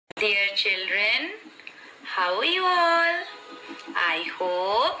Dear children, how are you all? I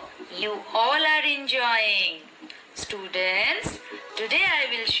hope you all are enjoying. Students, today I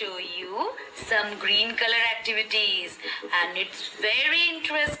will show you some green color activities and it's very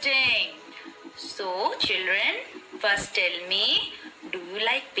interesting. So children, first tell me, do you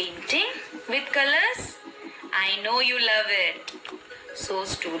like painting with colors? I know you love it. So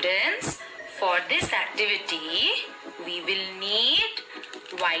students, for this activity, we will need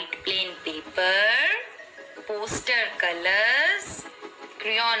white plain paper, poster colors,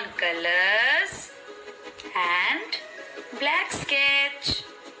 crayon colors and black sketch.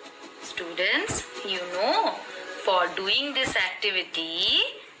 Students, you know, for doing this activity,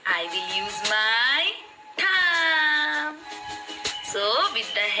 I will use my thumb. So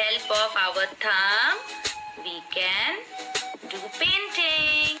with the help of our thumb, we can do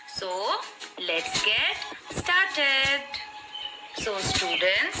painting. So let's get started. So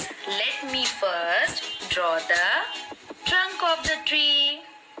students, let me first draw the trunk of the tree.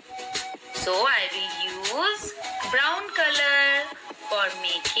 So I will use brown color for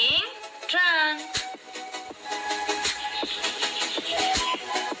making trunk.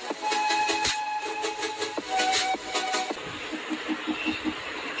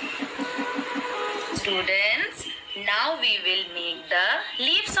 Students, now we will make the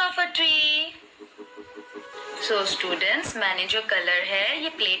leaves of a tree. So students, मैंने जो colour है ये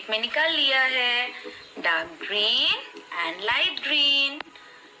plate में निकाल लिया है, dark green and light green,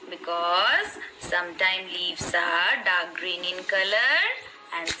 because sometime leaves are dark green in color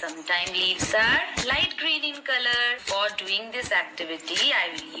and sometime leaves are light green in color. For doing this activity, I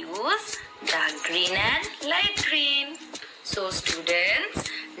will use dark green and light green. So students,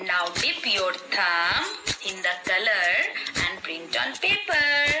 now dip your thumb in the color and print on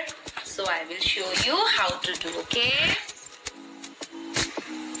paper. So I will show you how to do, okay?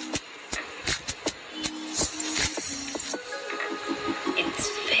 It's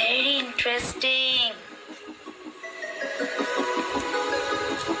very interesting.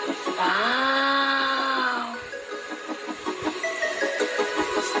 Wow.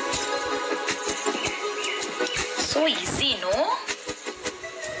 So easy, no?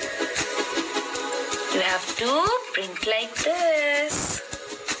 You have to print like this.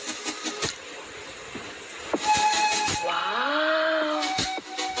 Wow.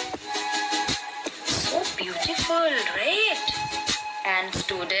 So beautiful, right? And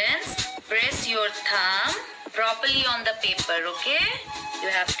students, press your thumb properly on the paper, okay? You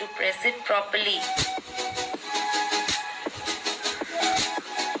have to press it properly.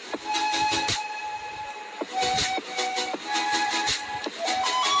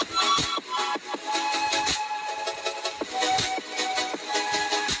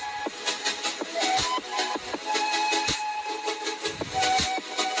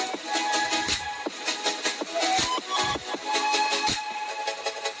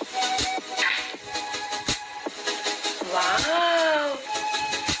 Wow,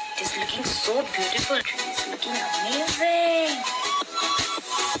 it is looking so beautiful. It is looking amazing.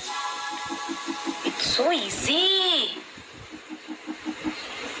 It's so easy.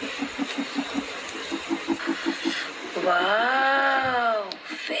 Wow,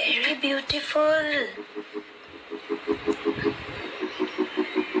 very beautiful.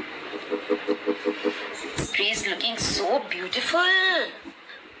 This tree is looking so beautiful.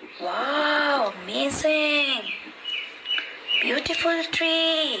 Wow, amazing. Beautiful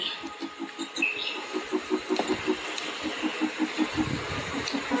tree.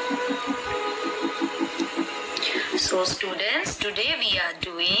 So students, today we are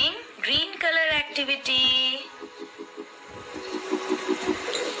doing green color activity.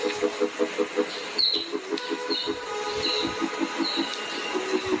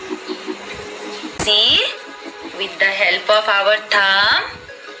 See, with the help of our thumb,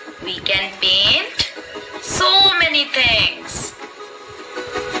 we can paint so many things.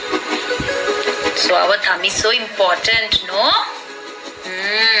 So our thumb is so important, no?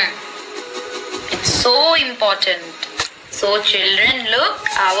 It's so important. So children, look,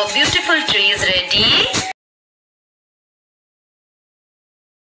 our beautiful tree is ready.